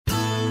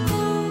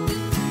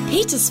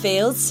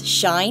Petersfield's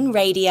Shine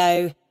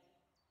Radio.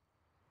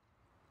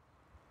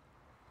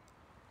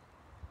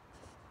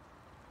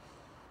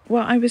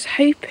 Well, I was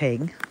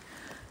hoping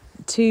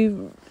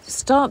to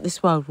start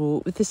this wild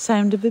walk with the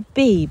sound of a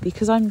bee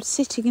because I'm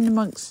sitting in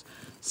amongst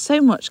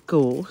so much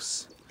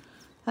gorse.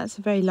 That's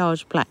a very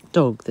large black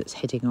dog that's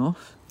heading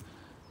off,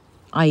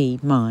 i.e.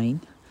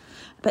 mine.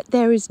 But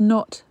there is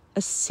not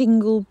a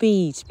single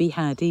bee to be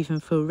had,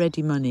 even for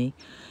ready money,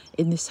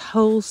 in this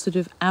whole sort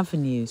of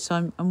avenue.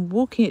 So I'm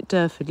walking at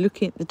Durford,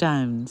 looking at the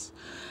downs,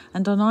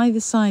 and on either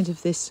side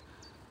of this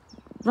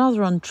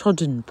rather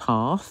untrodden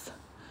path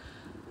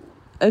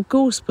are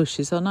gorse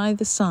bushes on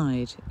either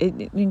side,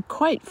 in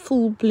quite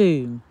full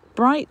bloom,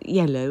 bright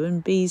yellow,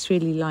 and bees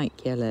really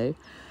like yellow.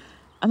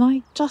 And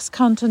I just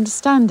can't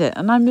understand it.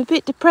 And I'm a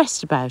bit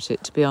depressed about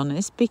it, to be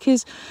honest,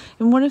 because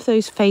in one of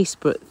those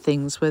Facebook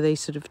things where they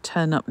sort of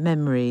turn up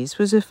memories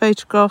was a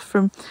photograph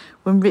from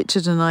when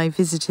Richard and I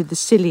visited the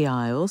Scilly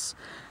Isles.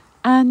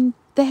 And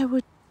there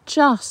were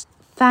just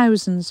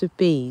thousands of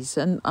bees.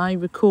 And I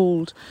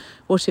recalled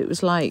what it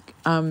was like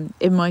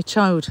in my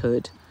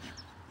childhood,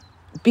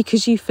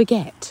 because you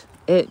forget.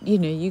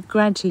 You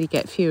gradually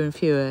get fewer and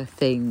fewer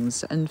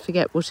things and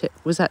forget what it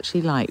was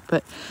actually like.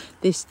 But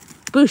this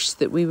bush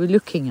that we were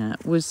looking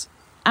at was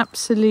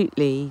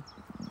absolutely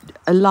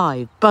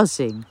alive,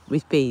 buzzing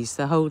with bees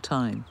the whole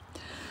time.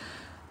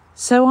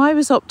 So I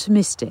was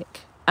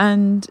optimistic.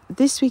 And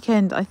this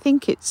weekend, I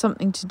think it's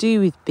something to do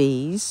with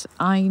bees.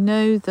 I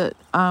know that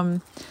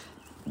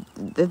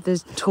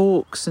there's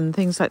talks and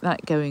things like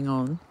that going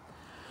on.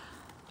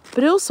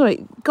 But also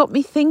it got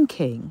me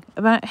thinking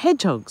about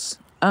hedgehogs,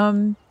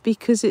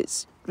 because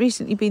it's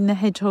recently been the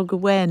Hedgehog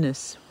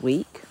Awareness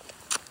Week.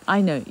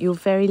 I know, you're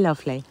very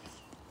lovely.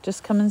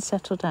 Just come and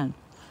settle down.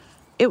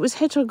 It was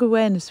Hedgehog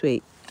Awareness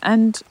Week,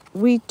 and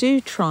we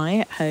do try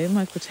at home.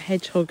 I've got a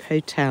hedgehog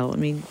hotel,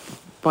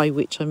 by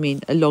which I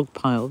mean a log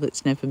pile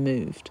that's never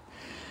moved.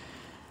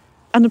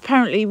 And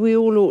apparently we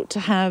all ought to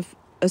have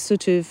a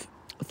sort of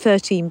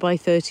 13 by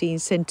 13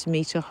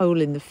 centimetre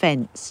hole in the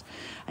fence,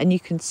 and you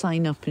can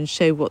sign up and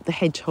show what the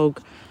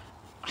hedgehog,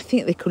 I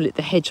think they call it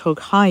the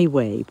hedgehog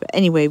highway, but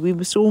anyway, we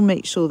must all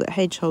make sure that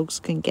hedgehogs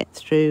can get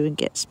through and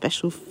get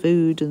special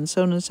food and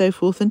so on and so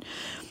forth, and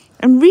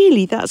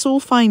really that's all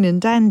fine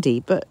and dandy.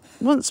 But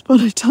once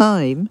upon a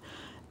time,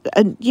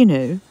 and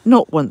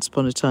not once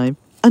upon a time,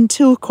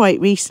 until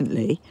quite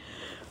recently,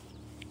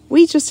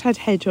 we just had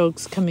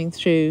hedgehogs coming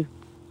through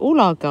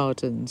all our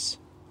gardens.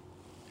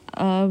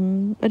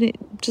 And it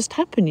just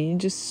happened. You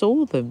just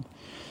saw them,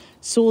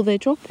 saw their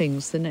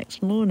droppings the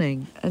next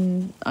morning.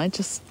 And I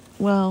just,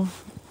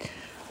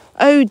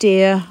 oh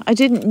dear, I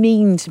didn't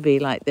mean to be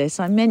like this.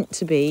 I meant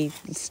to be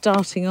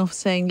starting off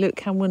saying, look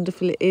how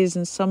wonderful it is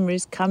and summer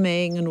is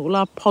coming and all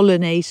our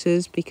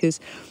pollinators, because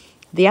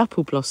the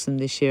apple blossom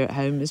this year at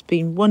home has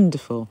been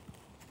wonderful.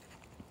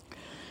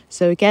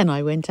 So again,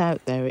 I went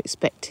out there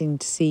expecting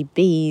to see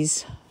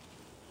bees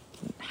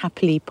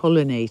happily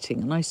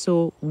pollinating, and I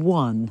saw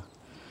one.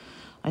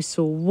 I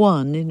saw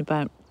one in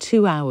about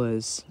 2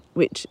 hours,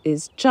 which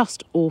is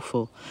just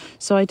awful.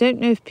 So I don't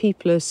know if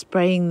people are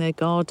spraying their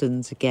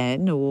gardens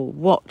again or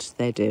what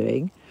they're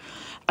doing.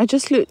 I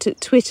just looked at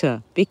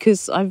Twitter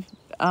because I've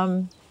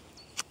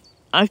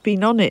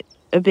been on it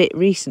a bit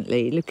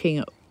recently, looking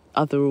at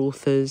other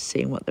authors,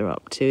 seeing what they're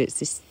up to. It's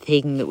this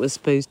thing that we're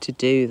supposed to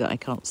do that I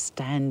can't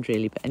stand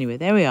really. But anyway,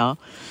 there we are.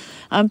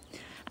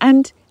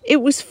 And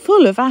it was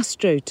full of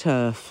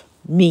AstroTurf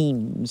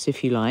memes,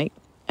 if you like,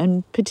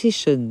 and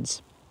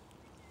petitions.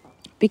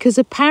 Because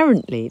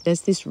apparently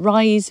there's this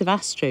rise of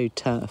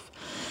AstroTurf.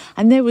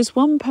 And there was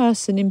one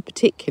person in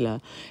particular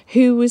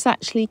who was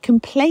actually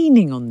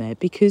complaining on there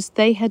because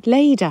they had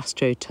laid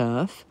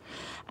AstroTurf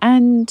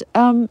and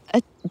a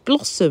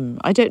blossom,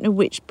 I don't know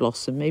which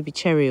blossom, maybe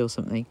cherry or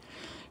something,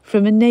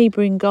 from a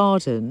neighbouring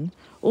garden,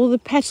 all the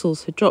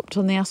petals had dropped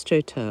on the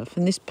AstroTurf,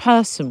 and this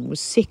person was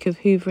sick of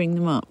hoovering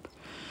them up.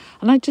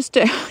 And I just,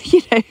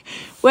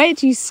 where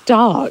do you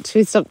start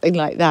with something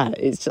like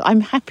that? I'm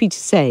happy to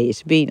say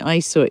I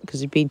saw it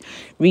because it had been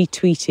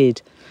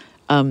retweeted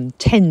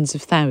tens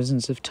of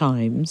thousands of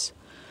times.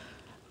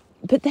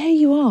 But there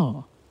you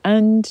are.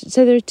 And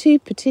so there are 2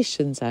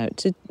 petitions out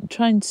to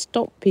try and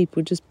stop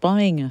people just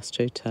buying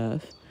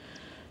AstroTurf.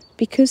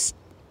 Because,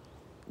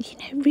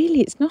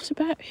 really it's not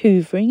about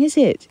hoovering, is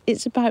it?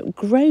 It's about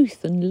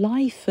growth and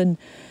life and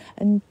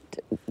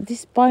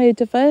this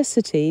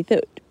biodiversity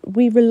that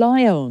we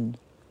rely on.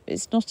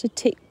 It's not a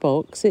tick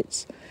box.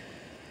 It's,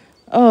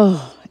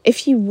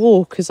 if you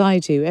walk as I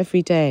do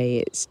every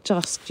day, it's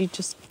just, you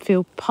just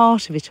feel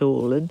part of it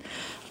all.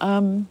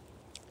 And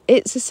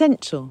it's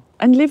essential.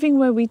 And living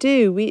where we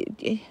do,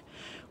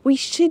 we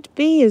should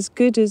be as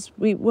good as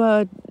we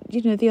were,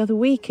 the other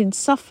week in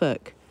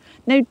Suffolk.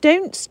 No,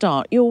 don't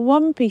start your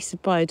one piece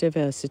of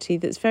biodiversity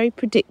that's very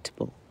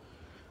predictable.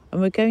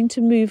 And we're going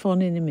to move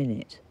on in a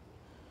minute.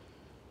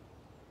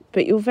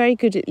 But you're very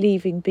good at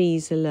leaving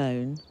bees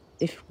alone,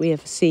 if we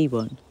ever see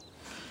one.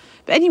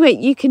 But anyway,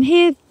 you can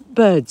hear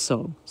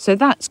birdsong, so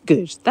that's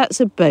good. That's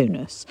a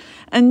bonus.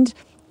 And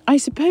I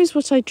suppose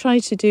what I try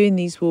to do in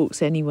these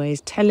walks anyway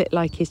is tell it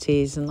like it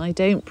is, and I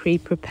don't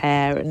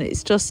pre-prepare, and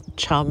it's just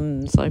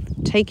chums.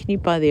 I've taken you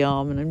by the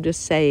arm and I'm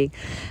just saying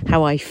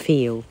how I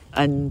feel.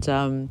 And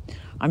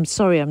I'm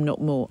sorry I'm not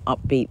more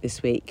upbeat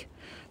this week,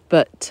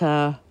 but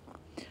I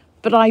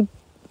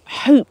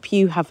hope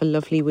you have a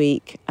lovely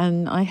week,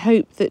 and I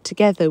hope that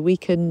together we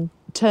can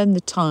turn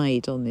the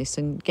tide on this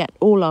and get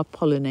all our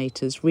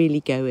pollinators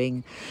really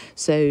going.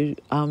 So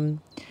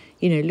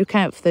look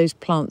out for those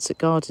plants at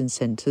garden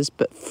centres.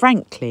 But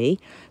frankly,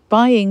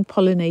 buying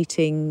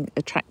pollinator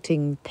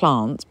attracting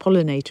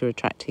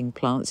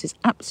plants is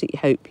absolutely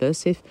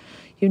hopeless if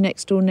your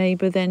next door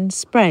neighbour then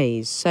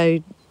sprays. So,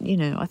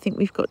 I think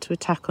we've got to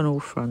attack on all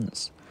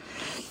fronts.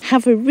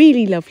 Have a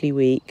really lovely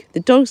week.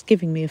 The dog's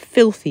giving me a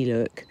filthy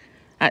look.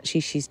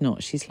 Actually, she's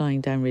not. She's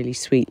lying down really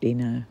sweetly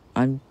now.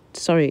 I'm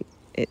sorry.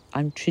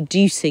 I'm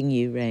traducing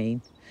you,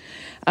 Rain.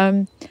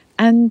 And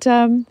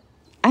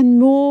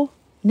more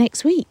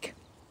next week.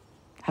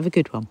 Have a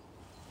good one.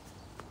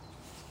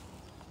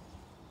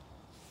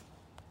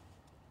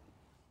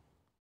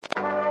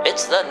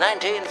 It's the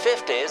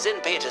 1950s in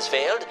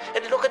Petersfield,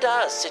 and look at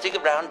us sitting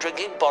around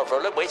drinking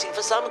Bovril and waiting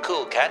for some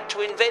cool cat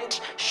to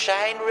invent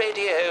Shine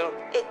Radio.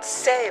 It's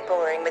so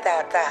boring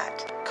without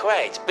that.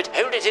 Quite, but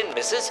hold it in,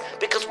 missus,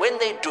 because when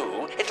they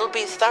do, it'll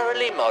be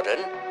thoroughly modern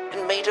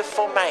and made of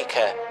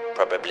Formica,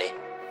 probably.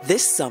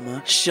 This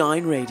summer,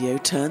 Shine Radio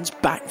turns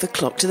back the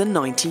clock to the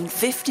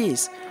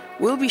 1950s.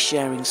 We'll be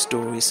sharing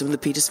stories from the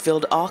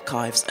Petersfield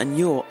archives and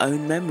your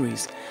own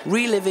memories,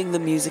 reliving the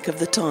music of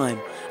the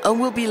time, and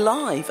we'll be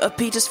live at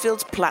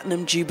Petersfield's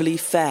Platinum Jubilee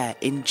Fair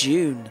in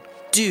June.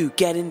 Do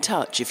get in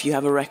touch if you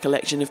have a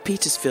recollection of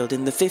Petersfield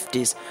in the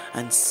 50s,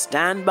 and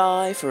stand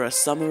by for a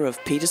summer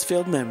of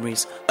Petersfield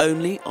memories,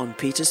 only on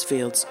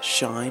Petersfield's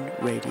Shine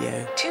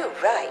Radio. Too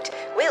right.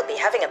 We'll be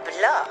having a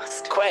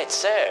blast. Quite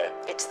so.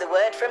 It's the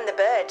word from the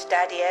bird,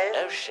 Daddy-o.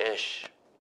 Oh, shush.